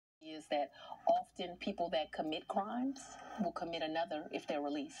is that often people that commit crimes will commit another if they're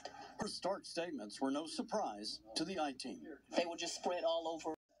released. Her stark statements were no surprise to the I-Team. They will just spread all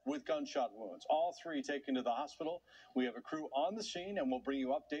over. With gunshot wounds, all three taken to the hospital. We have a crew on the scene, and we'll bring you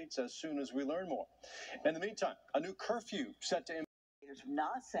updates as soon as we learn more. In the meantime, a new curfew set to... Investigators have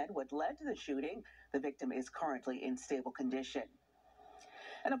not said what led to the shooting. The victim is currently in stable condition.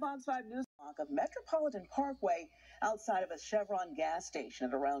 And a Fox 5 News block of Metropolitan Parkway outside of a Chevron gas station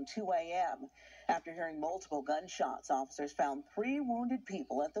at around 2 a.m. After hearing multiple gunshots, officers found 3 wounded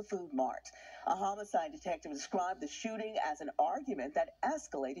people at the food mart. A homicide detective described the shooting as an argument that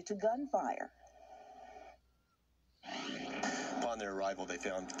escalated to gunfire. Upon their arrival, they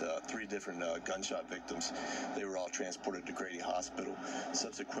found 3 different gunshot victims. They were all transported to Grady Hospital.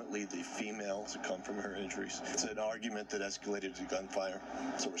 Subsequently, the female succumbed from her injuries. It's an argument that escalated to gunfire,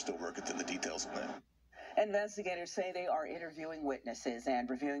 so we're still working through the details on that. Investigators say they are interviewing witnesses and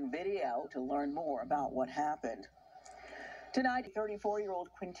reviewing video to learn more about what happened. Tonight, 34-year-old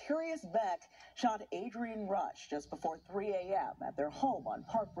Quintarius Beck shot Adrian Rush just before 3 a.m. at their home on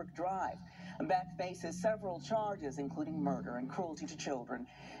Parkbrook Drive. Beck faces several charges, including murder and cruelty to children.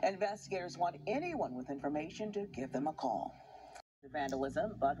 Investigators want anyone with information to give them a call.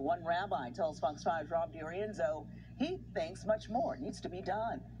 Vandalism, but one rabbi tells Fox 5's Rob DiRienzo he thinks much more needs to be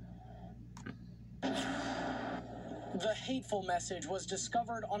done. The hateful message was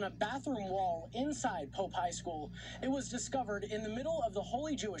discovered on a bathroom wall inside Pope High School. It was discovered in the middle of the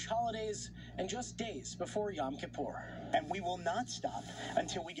Holy Jewish holidays and just days before Yom Kippur. And we will not stop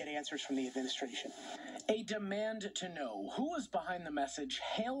until we get answers from the administration. A demand to know who was behind the message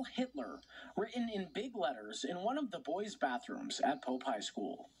 "Hail Hitler," written in big letters in one of the boys' bathrooms at Pope High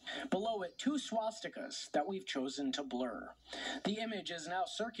School. Below it, 2 swastikas that we've chosen to blur. The image is now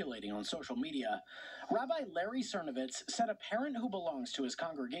circulating on social media. Rabbi Larry Cernovitz said a parent who belongs to his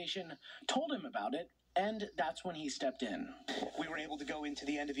congregation told him about it, and that's when he stepped in. We were able to go into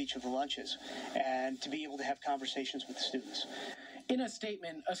the end of each of the lunches and to be able to have conversations with the students. In a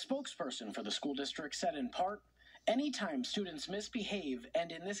statement, a spokesperson for the school district said in part, "Anytime students misbehave,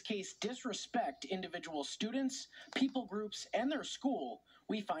 and in this case disrespect individual students, people groups, and their school,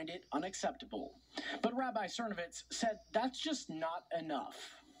 we find it unacceptable." But Rabbi Cernovitz said that's just not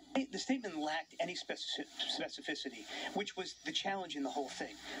enough. The statement lacked any specificity, which was the challenge in the whole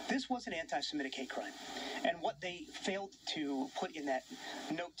thing. This was an anti-Semitic hate crime. And what they failed to put in that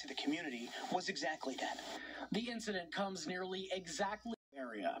note to the community was exactly that. The incident comes nearly exactly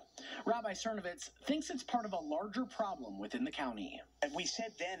area. Rabbi Cernovitz thinks it's part of a larger problem within the county. And we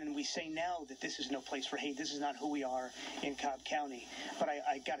said then and we say now that this is no place for hate. This is not who we are in Cobb County. But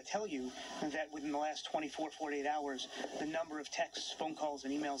I got to tell you that within the last 48 hours, the number of texts, phone calls,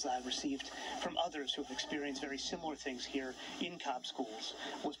 and emails that I've received from others who have experienced very similar things here in Cobb schools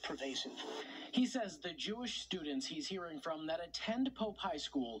was pervasive. He says the Jewish students he's hearing from that attend Pope High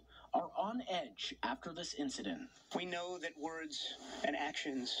School are on edge after this incident. We know that words and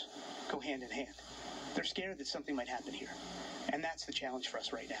actions go hand in hand. They're scared that something might happen here. And that's the challenge for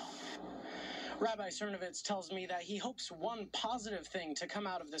us right now. Rabbi Cernovitz tells me that he hopes one positive thing to come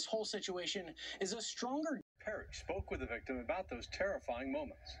out of this whole situation is a stronger... Parrish spoke with the victim about those terrifying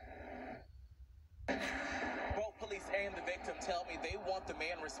moments. Both police and the victim tell me they want the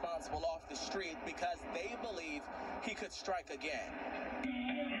man responsible off the street because they believe he could strike again.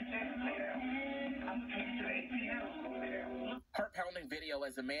 Heart-pounding video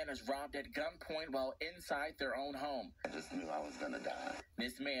as a man is robbed at gunpoint while inside their own home. I just knew I was gonna die.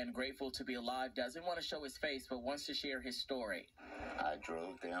 This man, grateful to be alive, doesn't want to show his face but wants to share his story. I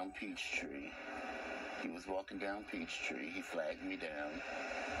drove down Peachtree. He was walking down Peachtree. He flagged me down.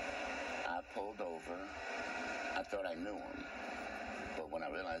 I pulled over. I thought I knew him. But when I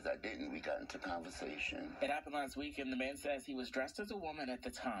realized I didn't, we got into conversation. It happened last weekend. The man says he was dressed as a woman at the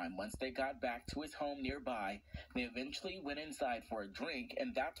time. Once they got back to his home nearby, they eventually went inside for a drink,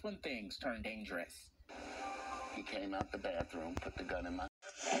 and that's when things turned dangerous. He came out the bathroom, put the gun in my...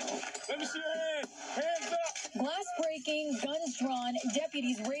 Let me see your hands! Hands up! Glass breaking, guns drawn,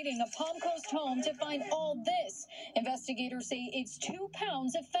 deputies raiding a Palm Coast home to find all this. Investigators say it's 2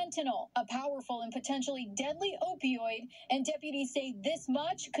 pounds of fentanyl, a powerful and potentially deadly opioid, and deputies say this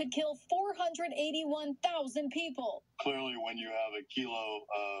much could kill 481,000 people. Clearly, when you have a kilo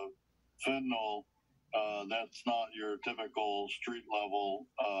of fentanyl, that's not your typical street level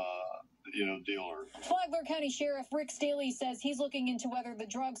dealer. Flagler County Sheriff Rick Staley says he's looking into whether the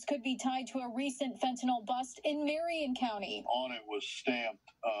drugs could be tied to a recent fentanyl bust in Marion County. On it was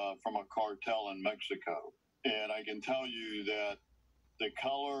stamped from a cartel in Mexico. And I can tell you that the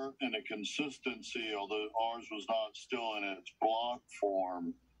color and the consistency, although ours was not still in its block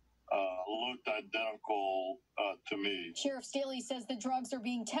form, looked identical to me. Sheriff Staley says the drugs are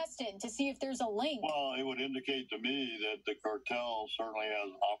being tested to see if there's a link. Well, it would indicate to me that the cartel certainly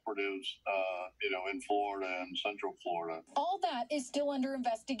has operatives, in Florida and Central Florida. All that is still under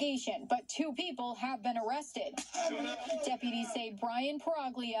investigation, but 2 people have been arrested. Deputies say Brian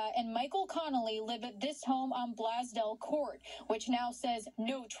Paraglia and Michael Connolly live at this home on Blasdell Court, which now says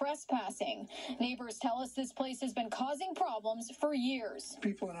no trespassing. Neighbors tell us this place has been causing problems for years.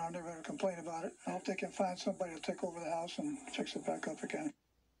 People in our neighborhood complain about it. I hope they can find somebody to take over the house and fix it back up again.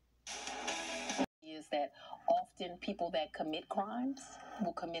 Is that often people that commit crimes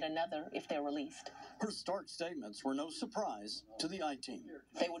will commit another if they're released. Her stark statements were no surprise to the I-Team.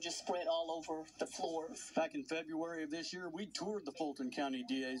 They were just spread all over the floors. Back in February of this year, we toured the Fulton County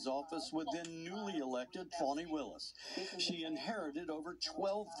DA's office with then newly elected Fani Willis. She inherited over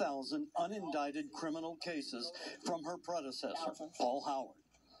 12,000 unindicted criminal cases from her predecessor, Paul Howard.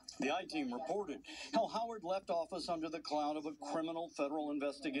 The I-Team reported how Howard left office under the cloud of a criminal federal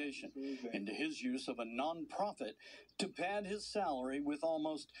investigation into his use of a nonprofit to pad his salary with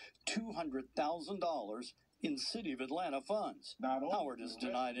almost $200,000 in City of Atlanta funds. Howard has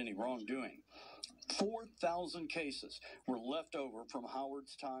denied any wrongdoing. 4,000 cases were left over from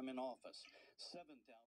Howard's time in office. 7,000